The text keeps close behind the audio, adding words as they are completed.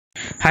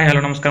Hi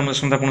hello नमस्कार मुझे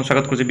सुनता आपको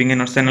स्वागत करुँच बिंगे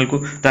नर्स चैनल को।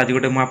 तो आज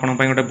गोटे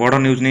मुझे गोटे बड़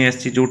न्यूज नहीं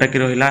आसी जोटा कि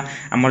रहा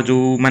आमर जो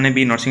मैंने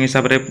भी नर्सिंग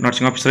हिसाब से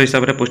नर्सिंग ऑफिसर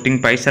हिसाब से पोस्टिंग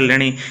पाई सारे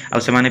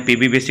आने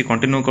पीबीबीएससी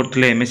कंटिन्यू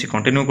करते एमएससी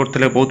कंटिन्यू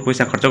करते बहुत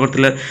पैसा खर्च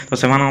करते तो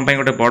से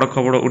गोटे बड़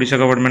खबर ओडिशा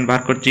गवर्नमेंट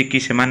बाहर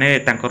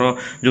कर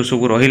जो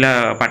सब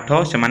रहा पाठ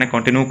से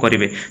कंटिन्यू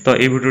करेंगे। तो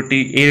ये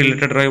भिडियोटी ये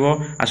रिलेटेड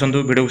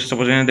रसतु भिडियो शेष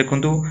पर्यटन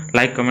देखूँ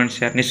लाइक कमेंट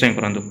शेयर निश्चय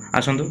करूँ।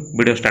 आसतु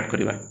भिडियो स्टार्ट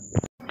करवा।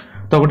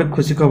 तो गोटे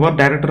खुशी खबर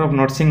director of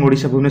nursing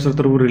Odisha Bhubaneswar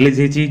तरफ रिलीज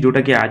होती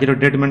जोटा कि आज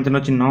डेट मेंशन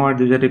अच्छी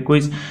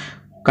 9/8/2021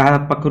 क्या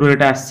पाखु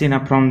यहाँ आसी ना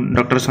फ्रॉम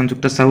डॉक्टर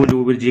संयुक्त साहू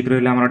जो भी जी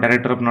रहा है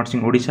डायरेक्टर ऑफ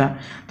नर्सिंग ओडिशा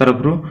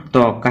तरफ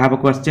तो क्या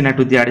पाखु आसी ना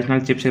to the additional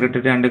chief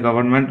secretary and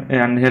government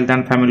and health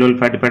and family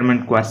welfare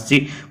department को आसी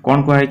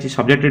कौन कहुई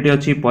सब्जेक्ट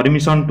अच्छी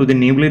permission to the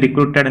newly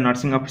recruited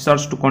nursing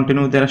officers to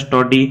continue there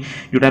study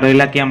जोटा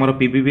रहा कि आम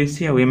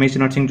पीबीबीएससी और एमएससी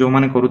नर्सिंग जो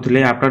मैंने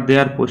करुले after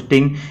their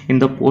posting in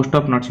the post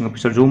of nursing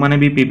officer जो मैंने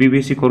भी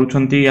पीबीबीएससी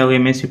करुँच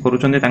एमएससी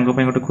करुँच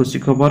गोटे खुशी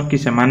खबर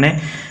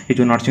कि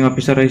जो नर्सिंग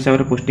ऑफिसर हिसाब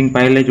से पोस्टिंग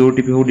पाइले जो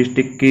भी हो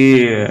डिस्ट्रिक्ट की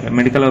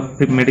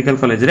मेडिकल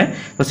कॉलेज रे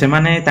तो से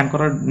माने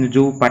तांकर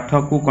जो पाठ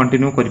को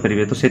कंटिन्यू करि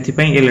परिबे। तो सेथि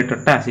पई ए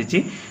लेटरटा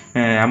आसीची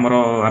हमर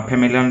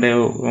family and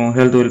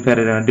health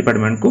welfare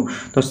department को।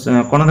 तो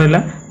कोन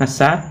रहला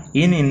sir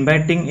in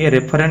inviting a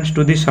reference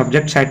to the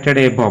subject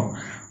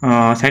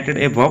cited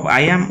above I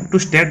am to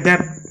state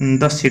that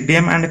the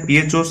CDM and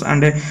PHOs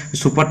and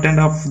superintendent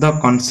of the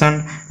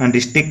concerned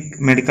district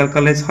medical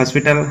college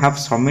hospital have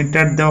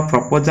submitted the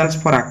proposals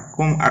for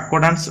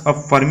accordance of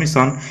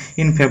permission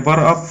in favor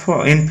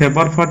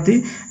for the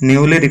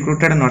newly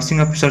recruited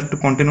nursing officers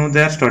to continue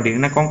their study।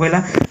 ना कौन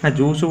कहला ना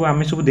जो सब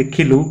आम सब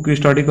देखिलु कि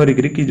study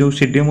करी जो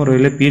CDM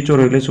रहिले PHO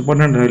रहिले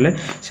सुपरिटेंडेंट रहिले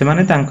से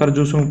माने तांकर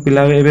जो सब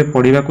पिला एबे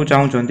पढ़िबा को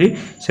चाहउचंदी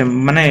से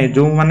माने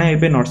जो माने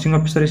एबे नर्सिंग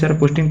ऑफिसर हिसाब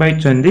पोस्टिंग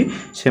पाइचंदी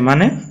से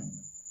माने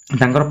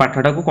तांकर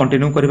पाठटा को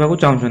कंटिन्यू करने को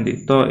चाहते।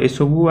 तो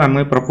यसबू आम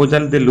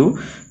प्रपोजाल देलु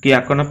कि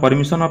आकन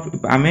परमिशन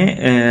आम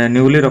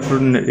न्यूली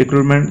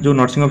रिक्रुटमेंट जो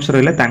नर्सिंग ऑफिसर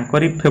रहिले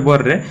तांकरी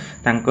फेवर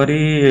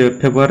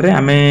रे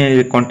आम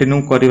कंटिन्यू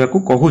करने को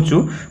कहूचु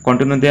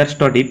continue there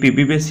study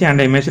PBBSc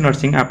and MSc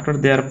nursing after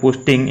their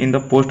posting in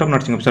the post of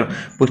nursing officer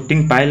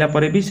posting पाइला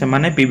परे भी से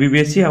माने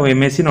पीबीबीएससी और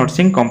एमएससी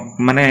नर्सिंग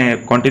माने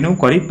कंटिन्यू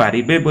करि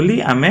पारिबे बोली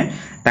आमे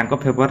तांको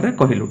फेवर रे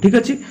कहिलु। ठीक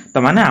अछि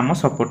तो माने आम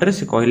सपोर्ट रे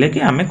से कहले कि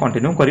आमे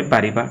कंटिन्यू करि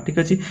पारिबा। ठीक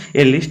अछि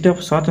ए list of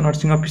such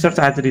nursing officers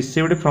आज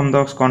received from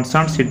the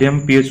concern CDM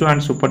PHO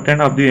and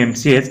superintendent of the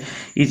MCH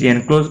is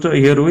enclosed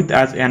here with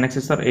age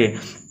एनेक्सेसर ए।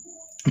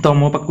 तो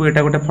मो पाखु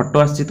एटा गोटे फोटो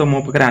आसी तो मो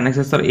पाखे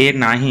एनेक्सेसर ए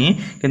नाही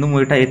किंतु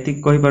मु एटा एति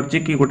कहि परछि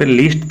कि गोटे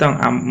लिस्ट त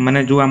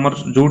माने जो हमर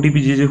जोटी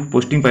भी जे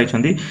पोस्टिंग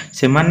पाइछंदी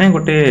से माने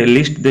गोटे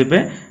लिस्ट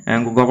देबे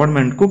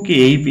गवर्नमेंट को कि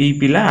एई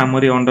पिला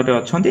हमरे अंडर रे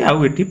अछंती आ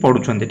एठी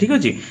पढुछंती। ठीक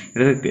अछि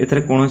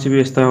एथरे कोनोसी भी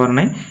व्यस्त होवर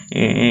नै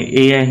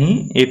एया ही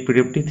ए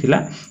पीडीएफटी थिला।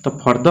 तो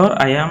further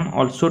I am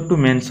also to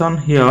mention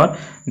here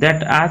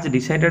that as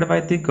decided by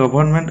the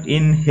government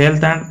in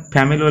health and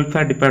family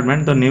welfare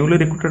department the newly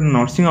recruited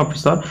nursing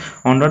officer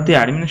under the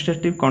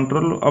administrative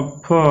control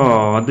of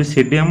the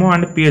CDMO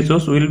and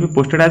PHOs will be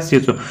posted as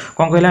CHO।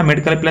 कौन कहला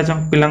medical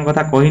पिलांग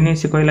कथा कहिनी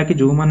से कहला कि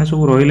जो माने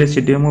सब रहिले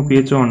CDMO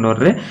PHO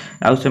अंडर रे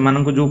आ से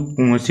मानन को जो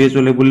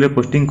CHO लेवल रे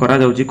पोस्टिंग करा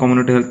जाउची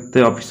कम्युनिटी हेल्थ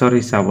ऑफिसर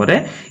हिसाब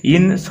रे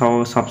इन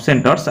सब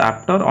centres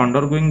after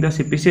undergoing the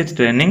CPCH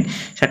training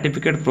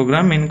certificate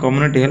programme in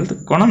community health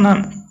कोन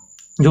ना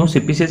जो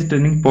CPCH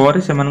ट्रेनिंग पर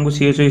से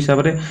CHO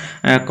हिसाब से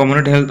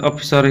कम्युनिटी हेल्थ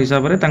ऑफिसर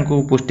हिसाब से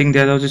पोस्टिंग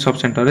दिया जाउची सब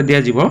सेंटर रे दिया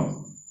जीवो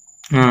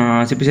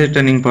CPCH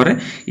ट्रेनिंग पर।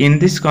 In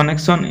this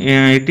connection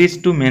it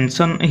is to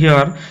mention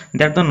here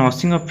that the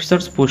nursing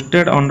officers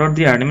posted under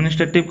the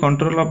administrative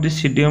control of the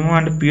CDMO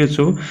and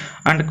PHO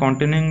and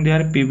continuing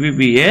there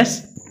PBBS।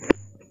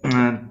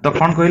 तो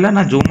कौन कहला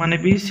ना जो माने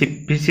भी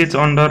CPCH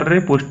अंडर रे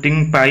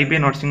पोस्टिंग पाइबे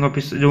नर्सिंग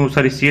ऑफिस जो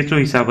सॉरी CHO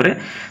हिसाब रे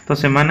तो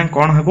से माने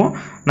कौन हेबो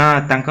ना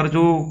तांकर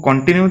जो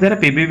कंटिन्यू देयर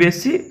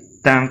पीबीबीएससी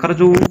तांकर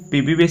जो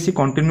पीबीबीएससी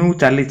कंटिन्यू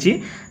चलीची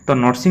तो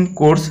nursing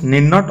course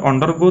need not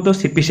undergo the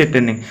CPCH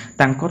training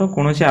तांकर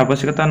कोनोसी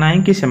आवश्यकता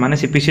नाही कि से माने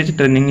CPCH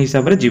ट्रेनिंग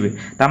हिसाब रे जिवे।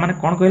 ता माने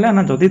कोन कहला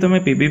ना जदी तमे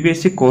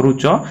पीबीबीएससी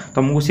करूच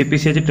तुमको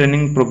CPCH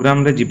ट्रेनिंग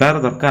प्रोग्राम रे जिबार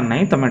दरकार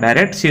नाही तमे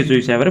डायरेक्ट CHO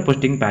हिसाब रे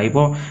पोस्टिंग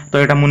पाइबो। तो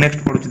एटा मु नेक्स्ट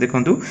पढुची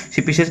देखंतु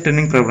CPCH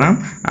ट्रेनिंग प्रोग्राम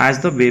आज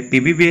the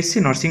PBBSc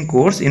nursing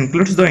course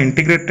includes the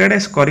integrated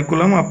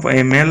curriculum of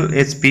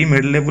MLHP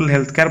mid level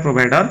health care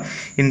provider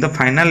in the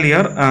final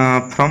year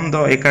from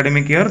the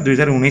academic year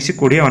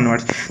 2019-20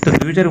 onwards. तो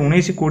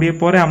 2019-20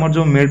 पर हमर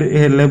जो मिड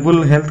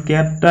लेवल हेल्थ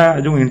केयर टा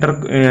जो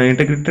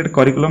integrated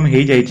curriculum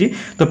हे जाईची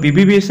तो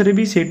पीबीबीएस रे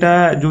भी सेटा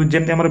जो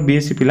जेमते हमर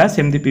बीएससी पिला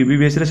सेमती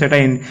पीबीबीएस रे सेटा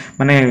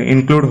माने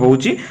इंक्लूड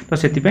होउची। तो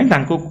सेति पय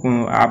तांको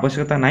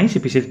आवश्यकता नाही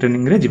CPCH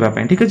ट्रेनिंग रे जिबा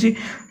पय। ठीक अछि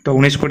तो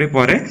 19-20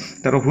 पर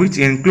तार which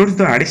includes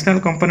the additional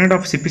component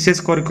of CPCH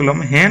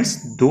curriculum hence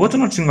those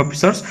nursing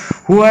officers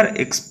who are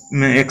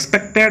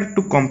expected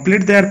to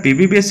complete their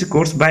PBBSc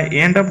course by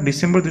end of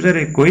December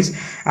 2021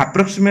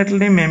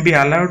 approximately may be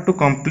allowed to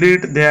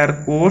complete their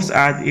course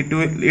as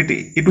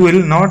it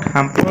will not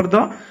hamper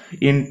the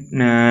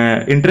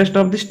interest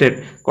of the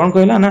state। कौन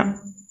कहला ना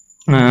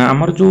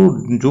आमर जो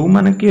जो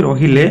माने कि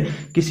रहिले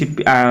कि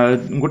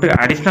गोटे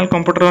एडिशनल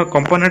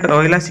कंपोनेंट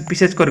रहिला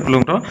सीपीसीएच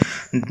करिकुलम रो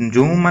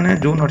जो माने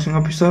जो नर्सिंग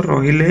ऑफिसर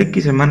रहिले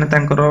कि से माने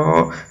तांकर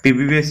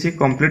पीबीबीएससी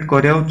कंप्लीट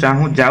करिया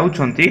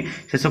जाउछंती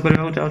शेष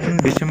करिया जाउछन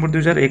डिसेंबर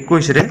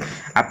 2021 रे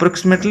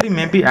approximately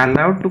may be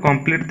allowed to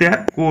complete their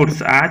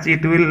course आज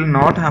it will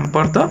not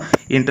hamper the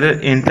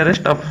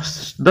interest of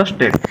the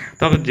state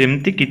तो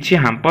जेमती किछि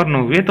हैम्पर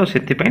न हुए तो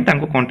सेति पई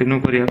तांको कंटिन्यू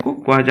करिया को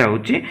कुआ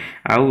जाउची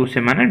आउ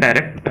से माने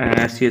डायरेक्ट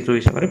सीएचओ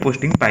हिसाब से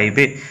पोस्टिंग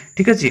पाइबे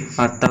ठीक अच्छे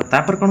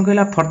तापर कौन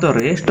कहला for the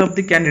rest of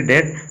the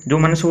candidate जो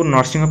मैंने सब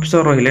नर्सिंग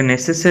ऑफिसर रहिले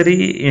necessary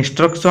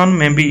instruction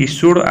may be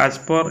issued as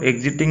per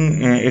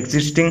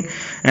existing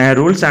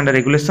rules and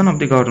regulation of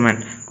the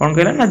government कौन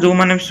कहला ना जो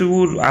मैंने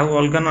सब आउ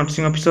अलग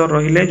नर्सिंग ऑफिसर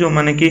रहिले जो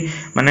मैंने कि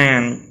माने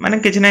माने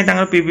किछि नै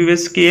तांकर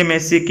पीबीबीएस की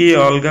एमएससी की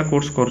अलग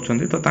कोर्स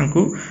करछन्ती तो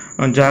तांकू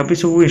जहाँ भी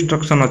सब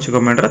इंस्ट्रक्शन अच्छे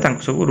गवर्नमेंट रा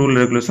तांकू सब रूल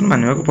रेगुलेशन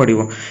मानिबा को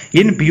पड़िबो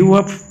इन view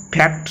of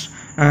facts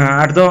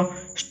at the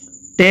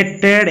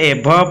stated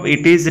above,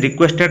 it is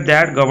requested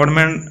that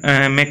government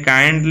may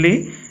kindly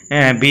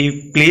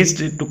be pleased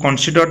to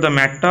consider the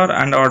matter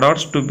and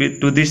orders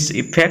to this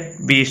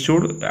effect be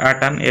issued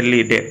at an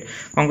early date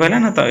कौन कहला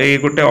ना तो ये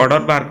गोटे order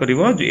बाहर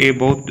करिवो ये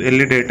बहुत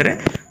early date रे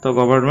तो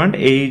गवर्नमेंट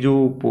यही जो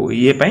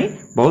ये पाई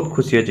बहुत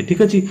खुशी अच्छी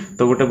ठीक अच्छे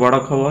तो गोटे बड़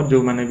खबर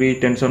जो मैंने भी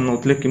टेंशन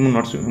नौते कि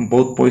नर्सिंग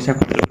बहुत पैसा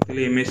खर्च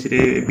करी एमएससी रे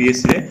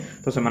बीएससी रे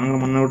तो से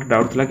मन गोटे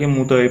डाउट था कि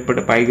मुझे तो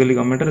एपटे पाईगली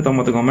गवर्नमेंट रे तो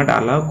मत गवर्नमेंट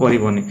अलाउ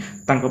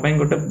करबनी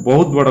गोटे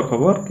बहुत बड़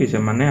खबर कि से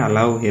माने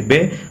अलाउ हेबे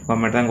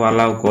government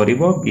allow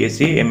करिवो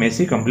BSc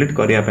MSc complete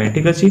करिया पई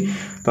ठीक अछि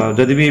तो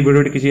जदि भी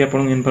वीडियो किसी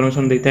आपन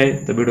इन्फॉर्मेशन देता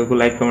है तो वीडियो को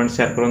लाइक कमेंट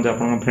शेयर करन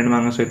आपन फ्रेंड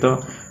मान सहित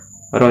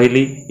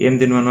रहिली एम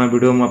दिन नुआ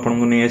वीडियो मु आपन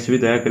को नै आसीबी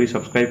दया करी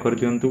सब्सक्राइब कर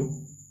दियंतु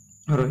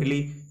रहिली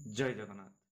जय जगन्नाथ।